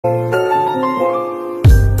Hey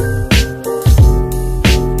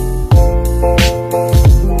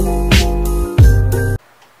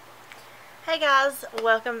guys,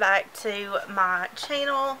 welcome back to my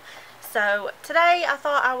channel. So today I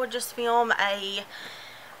thought I would just film a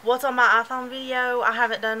what's on my iPhone video. I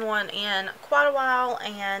haven't done one in quite a while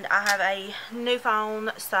and I have a new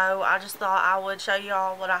phone, so I just thought I would show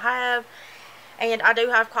y'all what I have. And I do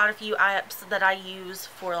have quite a few apps that I use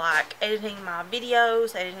for like editing my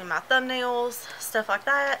videos, editing my thumbnails, stuff like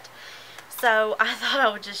that. So I thought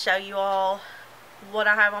I would just show you all what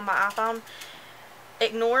I have on my iPhone.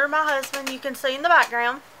 Ignore my husband, you can see in the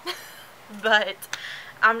background. But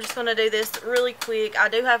I'm just going to do this really quick. I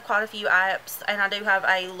do have quite a few apps and I do have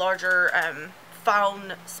a larger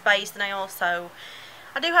phone space now, so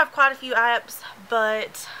I do have quite a few apps,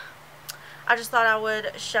 but I just thought I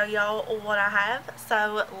would show y'all what I have.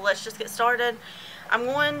 So let's just get started. I'm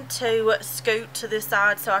going to scoot to this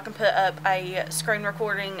side so I can put up a screen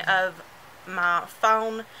recording of my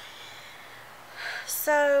phone.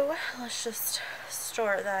 So let's just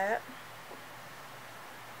start that.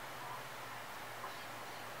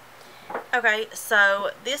 Okay, so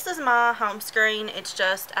this is my home screen. It's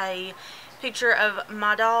just a picture of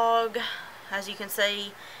my dog, as you can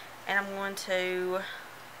see, and I'm going to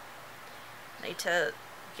need to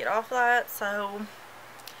get off that. So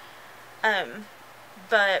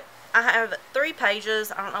but I have 3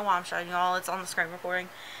 pages. I don't know why I'm showing you all, it's on the screen recording.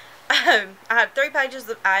 I have 3 pages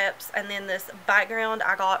of apps, and then this background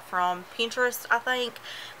I got from Pinterest, I think.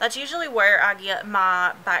 That's usually where I get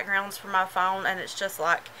my backgrounds for my phone, and it's just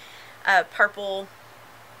like a purple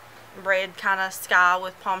red kind of sky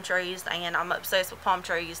with palm trees, and I'm obsessed with palm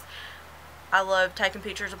trees. I love taking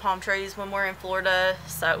pictures of palm trees when we're in Florida,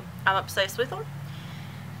 so I'm obsessed with them,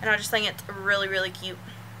 and I just think it's really, really cute.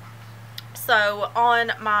 So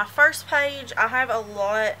on my first page I have a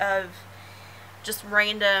lot of just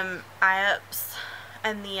random apps,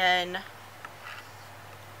 and then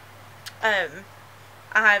I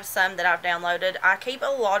have some that I've downloaded. I keep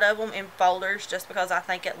a lot of them in folders just because I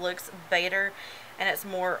think it looks better and it's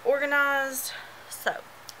more organized. So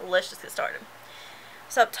let's just get started.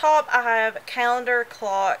 So up top I have calendar,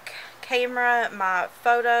 clock, camera, my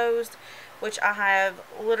photos, which I have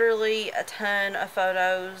literally a ton of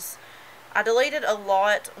photos. I deleted a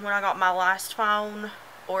lot when I got my last phone,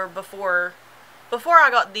 or before I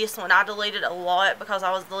got this one. I deleted a lot because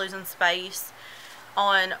I was losing space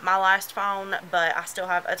on my last phone, but I still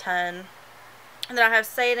have a ton. And then I have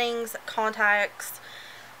settings, contacts,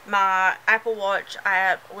 my Apple Watch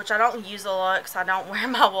app, which I don't use a lot because I don't wear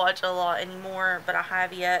my watch a lot anymore, but I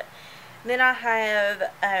have yet. And then I have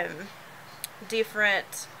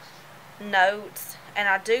different notes, and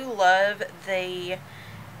I do love the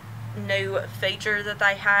new feature that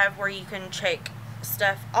they have where you can check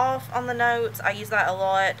stuff off on the notes. I use that a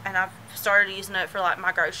lot, and I've started using it for like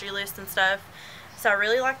my grocery list and stuff, so I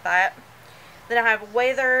really like that. Then I have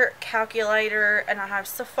weather, calculator, and I have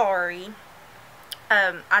Safari.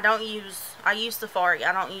 I use Safari.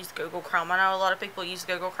 I don't use Google Chrome. I know a lot of people use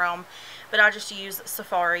Google Chrome, but I just use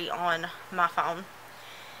Safari on my phone.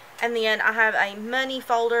 And then I have a money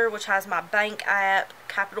folder, which has my bank app,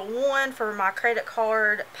 Capital One for my credit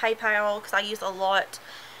card, PayPal, because I use a lot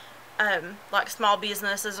like small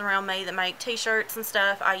businesses around me that make t-shirts and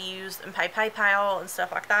stuff. I use and pay PayPal and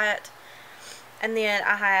stuff like that. And then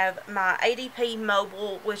I have my ADP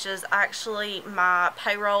mobile, which is actually my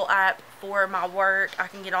payroll app for my work. I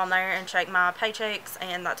can get on there and check my paychecks,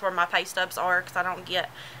 and that's where my pay stubs are because I don't get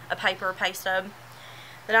a paper pay stub.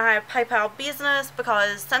 Then I have PayPal Business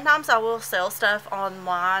because sometimes I will sell stuff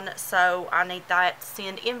online, so I need that to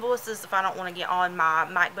send invoices if I don't want to get on my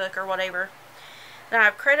MacBook or whatever. Then I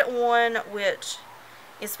have Credit One, which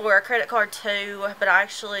is for a credit card too, but I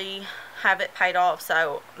actually have it paid off,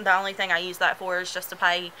 so the only thing I use that for is just to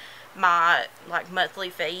pay my like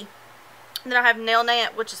monthly fee. And then I have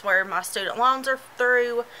Nelnet, which is where my student loans are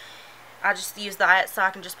through. I just use that so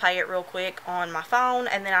I can just pay it real quick on my phone.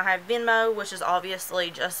 And then I have Venmo, which is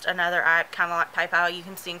obviously just another app, kind of like PayPal. You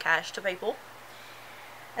can send cash to people.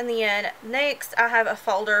 And then next I have a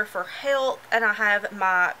folder for health, and I have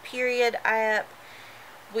my period app,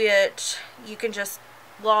 which you can just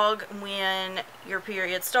log when your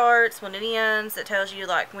period starts, when it ends. It tells you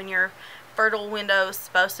like when your fertile window is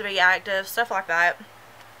supposed to be active, stuff like that.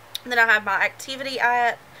 And then I have my activity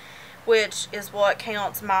app, which is what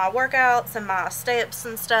counts my workouts and my steps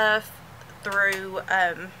and stuff through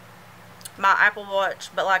my Apple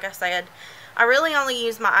Watch. But like I said, I really only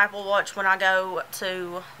use my Apple Watch when I go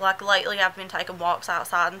to, like lately I've been taking walks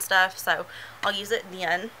outside and stuff, so I'll use it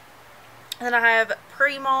then. And then I have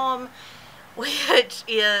Pre-Mom, which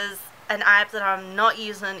is an app that I'm not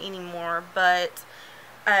using anymore, but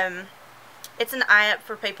it's an app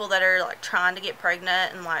for people that are like trying to get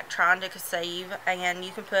pregnant and like trying to conceive, and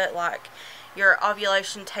you can put like your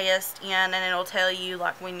ovulation test in and it'll tell you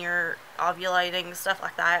like when you're ovulating, stuff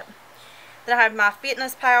like that. Then I have my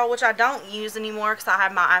Fitness Pal, which I don't use anymore because I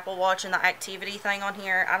have my Apple Watch and the activity thing on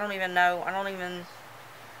here. I don't even know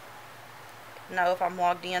if I'm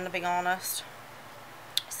logged in, to be honest.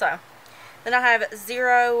 So then I have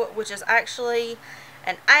Zero, which is actually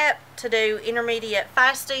an app to do intermediate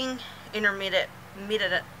fasting. I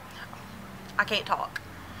can't talk.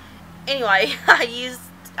 Anyway, I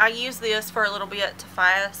used this for a little bit to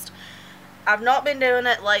fast. I've not been doing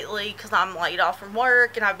it lately because I'm laid off from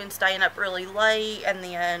work and I've been staying up really late, and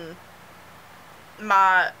then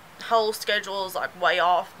my whole schedule is like way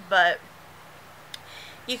off. But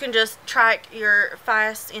you can just track your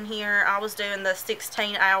fast in here. I was doing the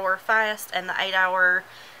 16-hour fast and the 8-hour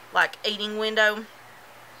like eating window.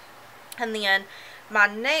 And then my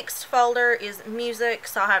next folder is music.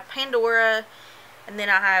 So I have Pandora, and then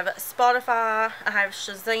I have Spotify, I have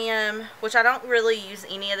Shazam, which I don't really use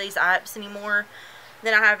any of these apps anymore.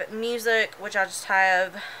 Then I have music, which I just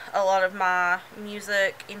have a lot of my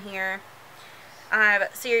music in here. I have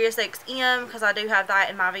SiriusXM because I do have that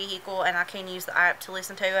in my vehicle and I can use the app to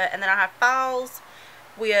listen to it. And then I have Files,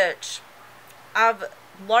 which I've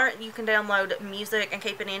learned you can download music and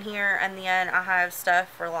keep it in here. And then I have stuff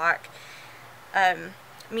for like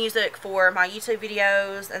music for my YouTube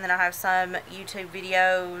videos, and then I have some YouTube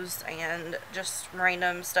videos and just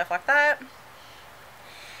random stuff like that.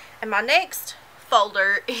 And my next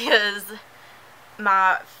folder is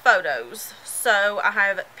my photos. So I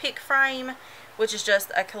have PicFrame, which is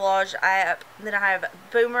just a collage app. Then I have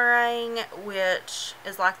Boomerang, which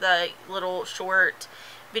is like the little short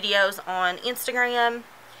videos on Instagram.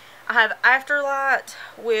 I have Afterlight,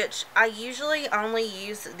 which I usually only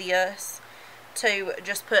use this to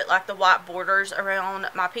just put like the white borders around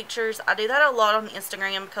my pictures. I do that a lot on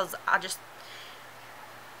Instagram because I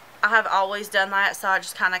have always done that, so I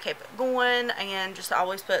just kind of kept it going and just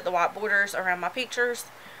always put the white borders around my pictures.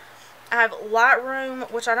 I have Lightroom,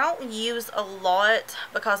 which I don't use a lot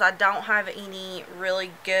because I don't have any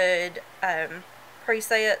really good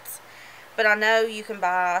presets, but I know you can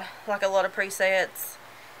buy like a lot of presets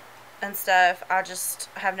and stuff. I just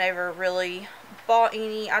have never really bought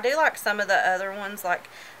any. I do like some of the other ones. Like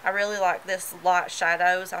I really like this light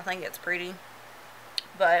shadows. I think it's pretty,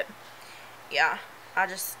 but yeah, I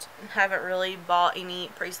just haven't really bought any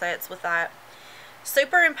presets with that.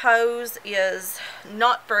 Superimpose is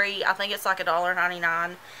not free. I think it's like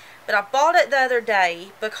 $1.99, but I bought it the other day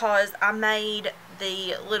because I made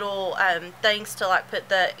the little things to like put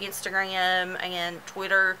the Instagram and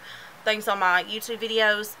Twitter things on my YouTube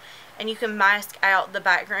videos, and you can mask out the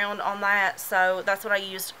background on that, so that's what I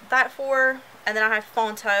used that for. And then I have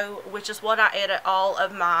Fonto, which is what I edit all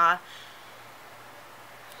of my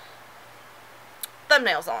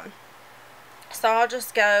thumbnails on. So I'll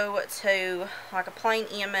just go to like a plain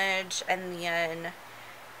image, and then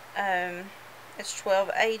it's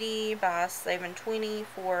 1280 by 720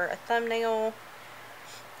 for a thumbnail.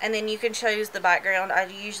 And then you can choose the background. I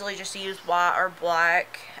usually just use white or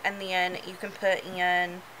black, and then you can put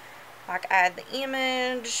in like add the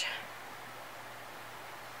image.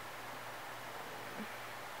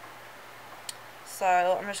 So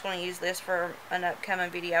I'm just going to use this for an upcoming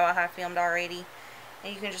video I have filmed already.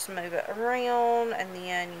 And you can just move it around, and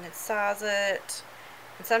then you can size it.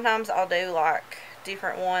 And sometimes I'll do like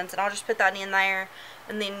different ones, and I'll just put that in there,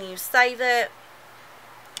 and then you save it,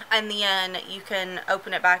 and then you can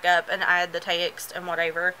open it back up and add the text and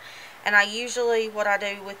whatever. And I usually, what I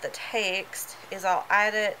do with the text is I'll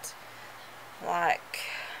add it like,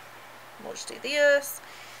 we'll just do this,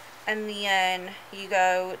 and then you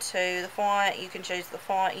go to the font. You can choose the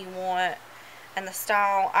font you want and the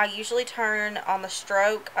style. I usually turn on the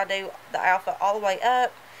stroke. I do the alpha all the way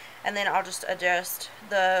up, and then I'll just adjust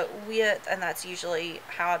the width, and that's usually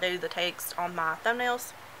how I do the text on my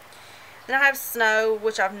thumbnails. Then I have Snow,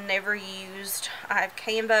 which I've never used. I have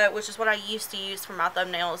Canva, which is what I used to use for my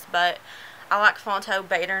thumbnails, but I like Fonto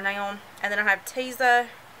better now. And then I have Teza,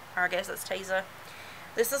 or I guess it's Teza.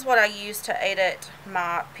 This is what I use to edit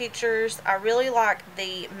my pictures. I really like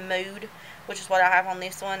the mood, which is what I have on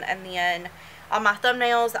this one. And then on my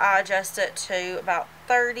thumbnails, I adjust it to about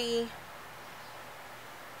 30.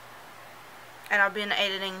 And I've been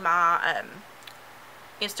editing my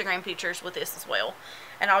Instagram pictures with this as well.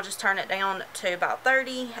 And I'll just turn it down to about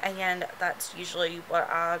 30. And that's usually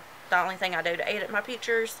the only thing I do to edit my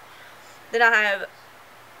pictures. Then I have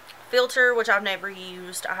Filter, which I've never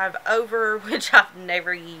used. I have Over, which I've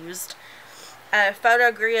never used.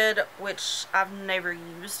 Photo Grid, which I've never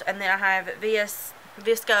used. And then I have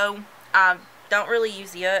Visco. I don't really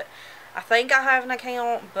use yet. I think I have an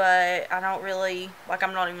account, but I don't really, like,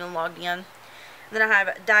 I'm not even logged in. And then I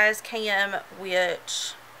have Dazcam,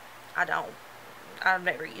 which I've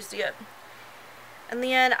never used yet. And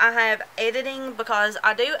then I have editing, because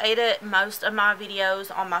I do edit most of my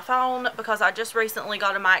videos on my phone, because I just recently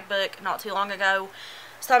got a MacBook not too long ago.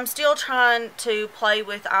 So I'm still trying to play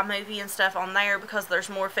with iMovie and stuff on there, because there's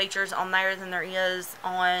more features on there than there is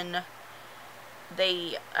on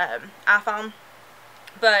the iPhone.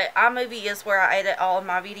 But iMovie is where I edit all of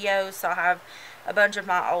my videos, so I have a bunch of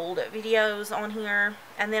my old videos on here.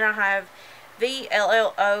 And then I have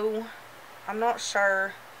VLLO. I'm not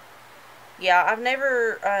sure. Yeah, I've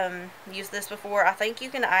never used this before. I think you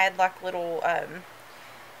can add like little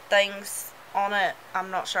things on it.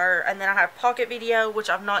 I'm not sure. And then I have Pocket Video, which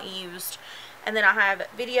I've not used. And then I have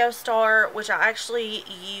Video Star, which I actually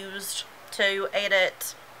used to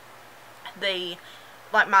edit the,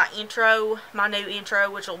 like, my intro, my new intro,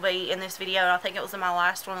 which will be in this video. And I think it was in my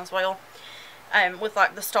last one as well. With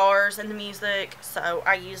like the stars and the music. So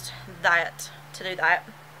I used that to do that.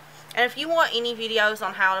 And if you want any videos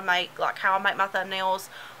on how to make, like, how I make my thumbnails,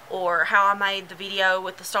 or how I made the video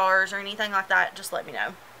with the stars or anything like that, just let me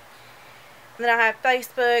know. And then I have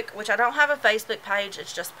Facebook, which I don't have a Facebook page,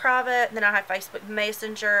 it's just private. And then I have Facebook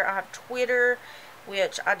Messenger. I have Twitter,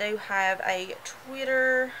 which I do have a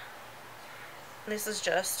Twitter. This is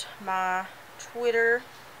just my Twitter.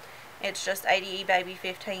 It's just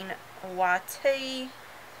ADEBaby15YT.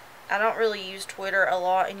 I don't really use Twitter a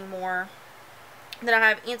lot anymore. Then I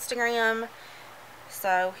have Instagram.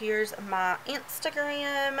 So here's my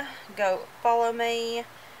Instagram. Go follow me.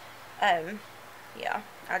 Yeah,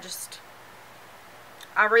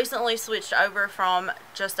 I recently switched over from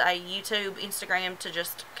just a YouTube Instagram to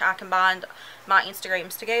just, I combined my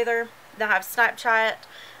Instagrams together. Then I have Snapchat.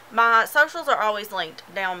 My socials are always linked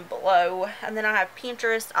down below. And then I have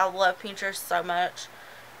Pinterest. I love Pinterest so much.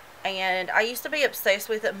 And I used to be obsessed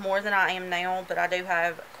with it more than I am now, but I do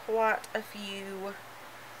have quite a few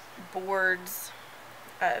boards.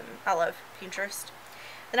 I love Pinterest.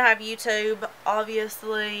 Then I have YouTube.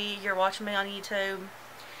 Obviously, you're watching me on YouTube.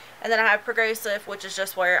 And then I have Progressive, which is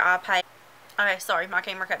just where I pay. Okay, sorry, my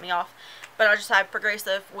camera cut me off. But I just have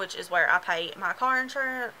Progressive, which is where I pay my car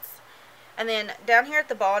insurance. And then down here at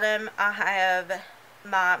the bottom, I have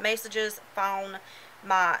my messages, phone,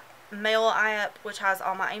 my mail app, which has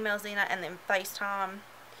all my emails in it, and then FaceTime.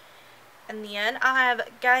 And then I have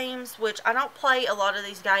games, which I don't play a lot of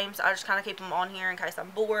these games. I just kind of keep them on here in case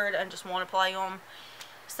I'm bored and just want to play them.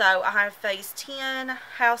 So I have Phase 10,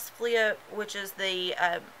 House Flip, which is the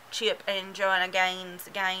Chip and Joanna Gaines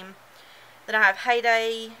game. Then I have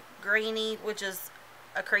Heyday, Greenie, which is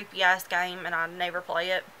a creepy ass game and I never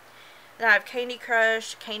play it. Then I have Candy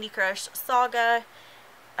Crush Saga,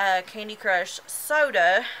 Candy Crush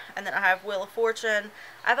Soda, and then I have Wheel of Fortune.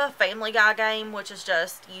 I have a Family Guy game, which is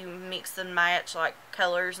just you mix and match like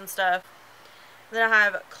colors and stuff. Then I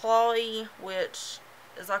have Clawy, which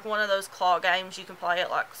is like one of those claw games you can play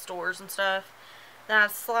at like stores and stuff. Then I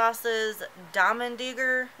have Slices, Diamond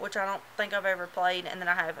Digger, which I don't think I've ever played, and then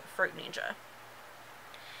I have Fruit Ninja.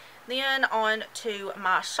 Then on to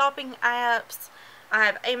my shopping apps. I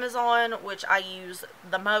have Amazon, which I use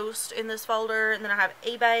the most in this folder. And then I have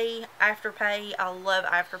eBay, Afterpay. I love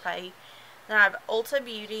Afterpay. Then I have Ulta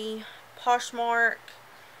Beauty, Poshmark,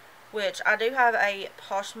 which I do have a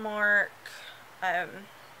Poshmark. I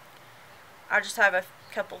just have a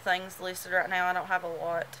couple things listed right now. I don't have a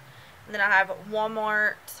lot. And then I have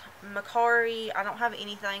Walmart, Mercari. I don't have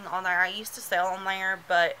anything on there. I used to sell on there,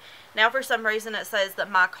 but now for some reason it says that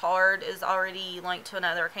my card is already linked to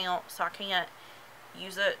another account, so I can't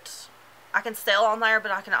use it. I can sell on there,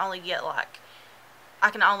 but I can only get like, I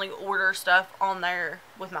can only order stuff on there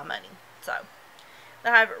with my money. So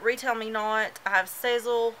then I have Retail Me Not. I have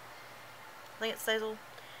Sezzle. I think it's Sezzle.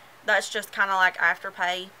 That's just kind of like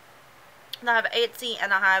Afterpay. Then I have Etsy,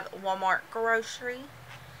 and I have Walmart Grocery.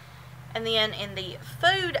 And then in the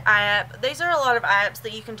food app, these are a lot of apps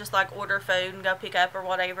that you can just like order food and go pick up or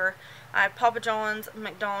whatever. I have Papa John's,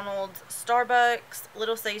 McDonald's, Starbucks,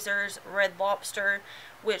 Little Caesars, Red Lobster,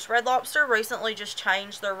 which Red Lobster recently just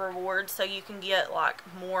changed their rewards, so you can get like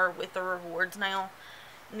more with the rewards now.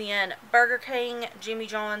 And then Burger King, Jimmy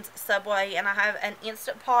John's, Subway, and I have an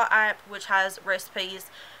Instant Pot app which has recipes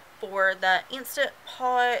for the Instant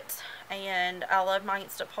Pot, and I love my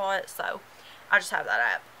Instant Pot, so I just have that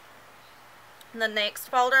app. And the next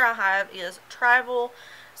folder I have is travel.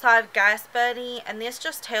 So I have Gas Buddy, and this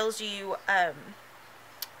just tells you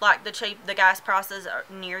like the gas prices are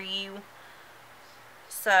near you.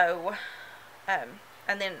 So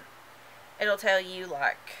and then it'll tell you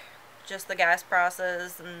like just the gas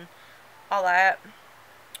prices and all that.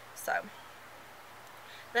 So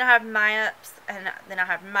then I have Maps, and then I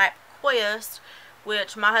have MapQuest,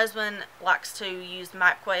 which my husband likes to use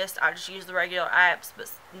MapQuest. I just use the regular apps,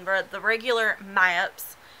 but the regular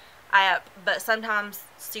Maps app, but sometimes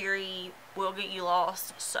Siri will get you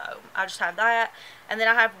lost, so I just have that. And then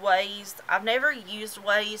I have Waze. I've never used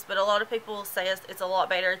Waze, but a lot of people say it's a lot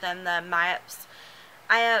better than the Maps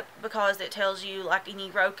app because it tells you like any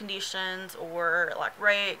road conditions or like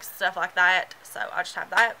wrecks, stuff like that. So I just have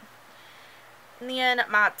that. And then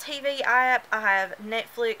my TV app, I have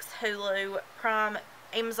Netflix, Hulu, Prime,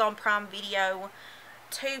 Amazon Prime Video,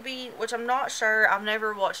 Tubi, which I'm not sure. I've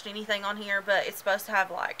never watched anything on here, but it's supposed to have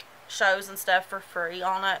like shows and stuff for free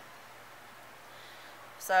on it.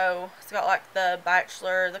 So it's got like The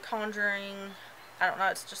Bachelor, The Conjuring, I don't know,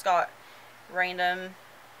 it's just got random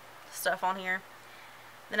stuff on here.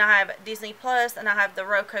 Then I have Disney Plus, and I have the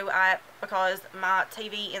Roku app because my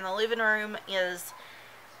TV in the living room is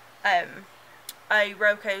a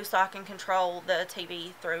Roku, so I can control the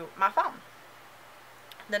TV through my phone.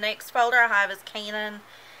 The next folder I have is Canon.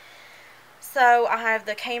 So I have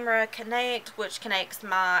the Camera Connect, which connects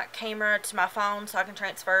my camera to my phone so I can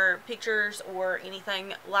transfer pictures or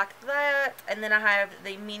anything like that. And then I have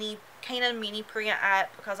the Canon Mini Print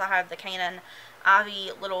app because I have the Canon Ivy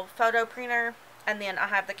little photo printer. And then I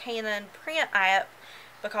have the Canon Print app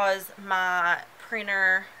because my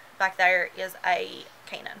printer back there is a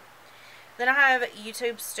Canon. Then I have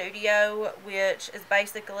YouTube Studio, which is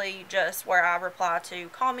basically just where I reply to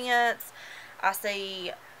comments. I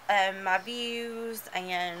see my views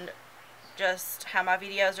and just how my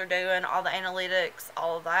videos are doing, all the analytics,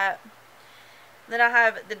 all of that. Then I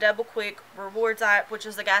have the Double Quick Rewards app, which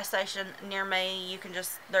is a gas station near me. You can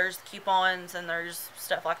just, there's coupons and there's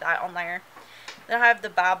stuff like that on there. Then I have the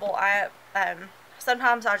Bible app.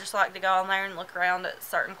 Sometimes I just like to go on there and look around at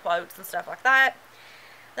certain quotes and stuff like that.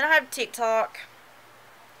 Then I have TikTok.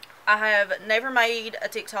 I have never made a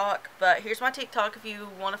TikTok, but here's my TikTok if you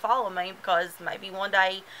want to follow me, because maybe one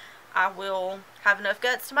day I will have enough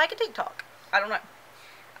guts to make a TikTok. I don't know.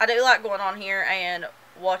 I do like going on here and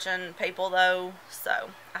watching people though,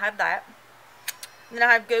 so I have that. And then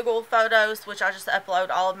I have Google Photos, which I just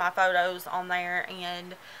upload all of my photos on there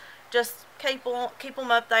and just keep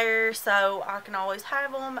them up there so I can always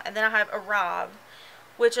have them. And then I have Arrive,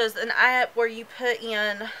 which is an app where you put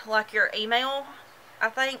in like your email, I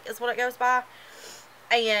think is what it goes by,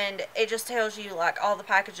 and it just tells you like all the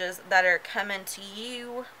packages that are coming to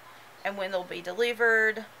you and when they'll be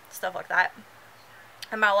delivered, stuff like that.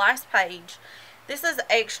 And my last page, this is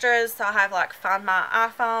extras, so I have like Find My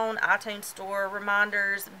iPhone, iTunes Store,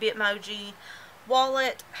 Reminders, Bitmoji,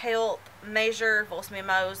 Wallet, Health, Measure, Voice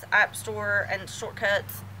Memos, App Store, and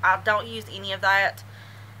Shortcuts. I don't use any of that,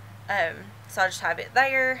 so I just have it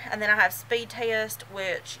there. And then I have Speed Test,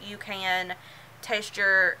 which you can test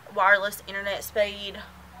your wireless internet speed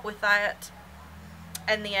with that.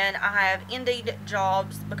 And then I have Indeed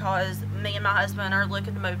Jobs because me and my husband are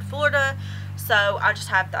looking to move to Florida, so I just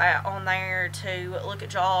have that on there to look at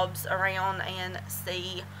jobs around and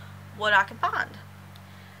see what I can find.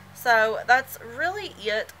 So that's really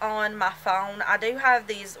it on my phone. I do have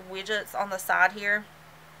these widgets on the side here.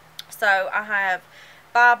 So I have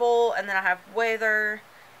Bible, and then I have weather,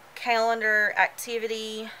 calendar,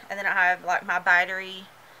 activity, and then I have like my battery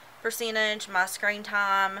percentage, my screen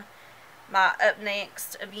time, my up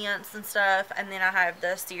next events and stuff, and then I have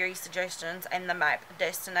the Siri suggestions and the map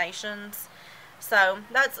destinations. So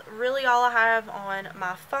that's really all I have on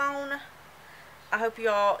my phone. I hope you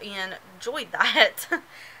all enjoyed that.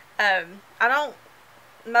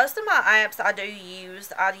 Most of my apps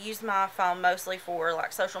I use my phone mostly for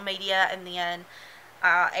like social media, and then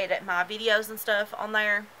I edit my videos and stuff on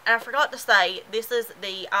there. And I forgot to say, this is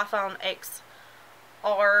the iPhone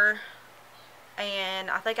XR, and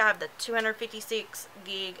I think I have the 256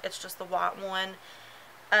 gig. It's just the white one.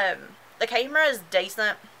 The camera is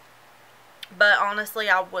decent, but honestly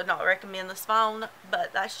I would not recommend this phone,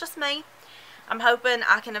 but that's just me. I'm hoping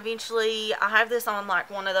I can eventually, I have this on like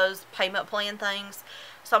one of those payment plan things,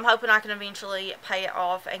 so I'm hoping I can eventually pay it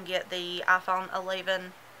off and get the iPhone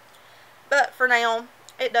 11. But for now,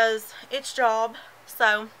 it does its job.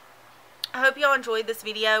 So I hope y'all enjoyed this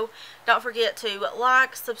video. Don't forget to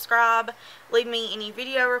like, subscribe, leave me any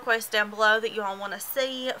video requests down below that you all want to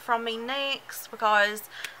see from me next, because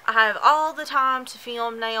I have all the time to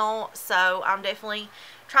film now, so I'm definitely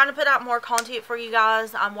trying to put out more content for you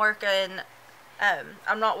guys. I'm working,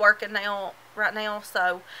 I'm not working right now,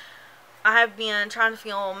 so I have been trying to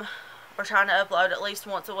film or trying to upload at least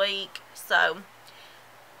once a week. So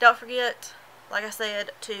don't forget, like I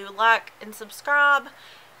said, to like and subscribe.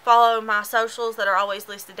 Follow my socials that are always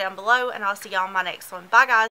listed down below, and I'll see y'all in my next one. Bye, guys.